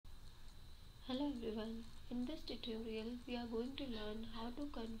Hello everyone, in this tutorial we are going to learn how to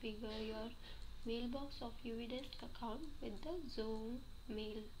configure your mailbox of UVdesk account with the Zoho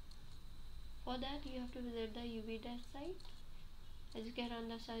mail. For that you have to visit the UVdesk site. As you can on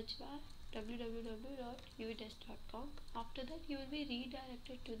the search bar www.uvdesk.com. After that you will be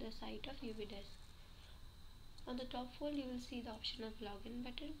redirected to the site of UVdesk. On the top fold you will see the option of login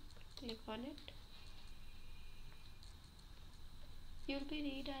button. Click on it. You will be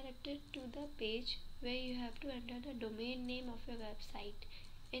redirected to the page where you have to enter the domain name of your website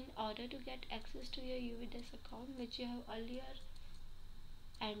in order to get access to your UVdesk account, which you have earlier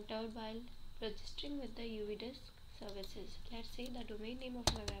entered while registering with the UVdesk services. Let's say the domain name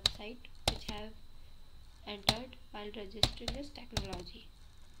of my website which I have entered while registering is technology.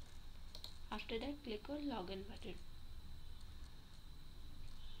 After that, click on login button.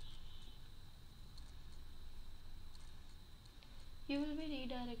 You will be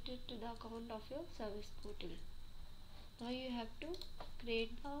redirected to the account of your service portal. Now you have to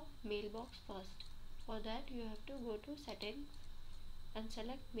create the mailbox first. For that you have to go to settings and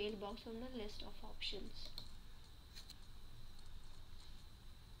select mailbox from the list of options.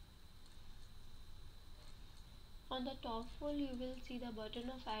 On the top fold you will see the button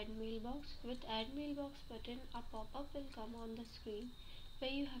of add mailbox. With add mailbox button, a pop-up will come on the screen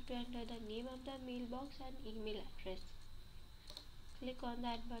where you have to enter the name of the mailbox and email address. Click on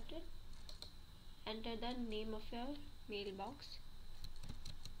that button. Enter the name of your mailbox.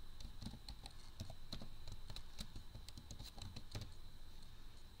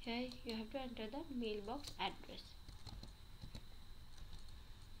 Here you have to enter the mailbox address.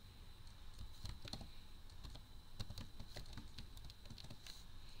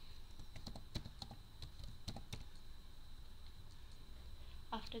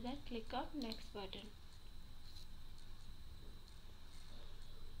 After that, click on next button.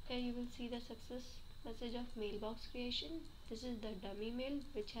 Here you will see the success message of mailbox creation. This is the dummy mail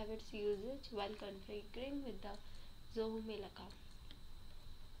which have its usage while configuring with the Zoho mail account.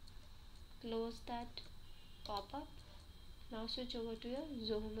 Close that pop-up. Now switch over to your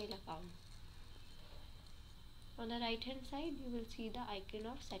Zoho mail account. On the right hand side you will see the icon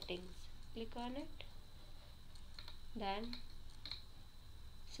of settings. Click on it. Then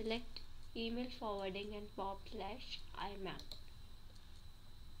select email forwarding and pop/IMAP.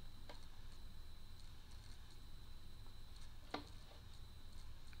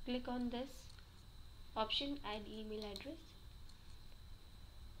 Click on this option, add email address.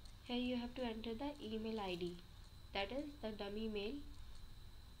 Here you have to enter the email ID, that is the dummy mail.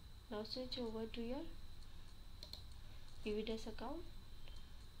 Now switch over to your UVdesk account.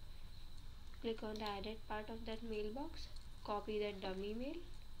 Click on the added part of that mailbox, copy that dummy mail.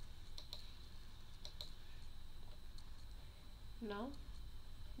 Now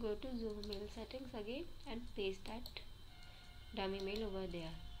go to Zoho mail settings again and paste that dummy mail over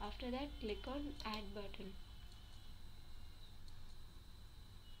there. After that, click on add button.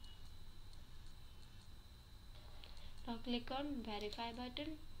 Now click on verify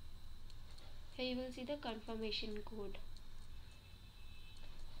button. Here you will see the confirmation code.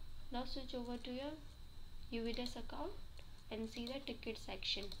 Now switch over to your UVdesk account and see the ticket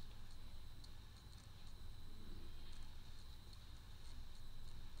section.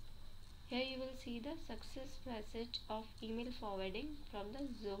 Here you will see the success message of email forwarding from the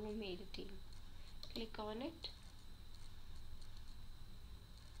Zoho mail team. Click on it.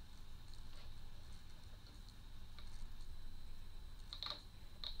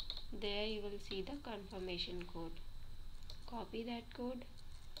 There you will see the confirmation code. Copy that code.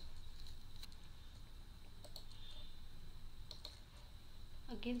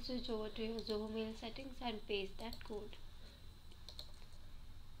 Again switch over to your Zoho mail settings and paste that code.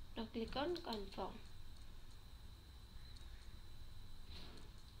 Now click on confirm.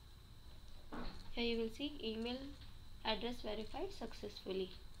 Here you will see email address verified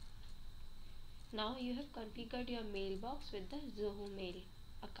successfully. Now you have configured your mailbox with the Zoho mail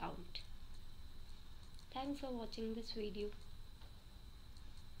account. Thanks for watching this video.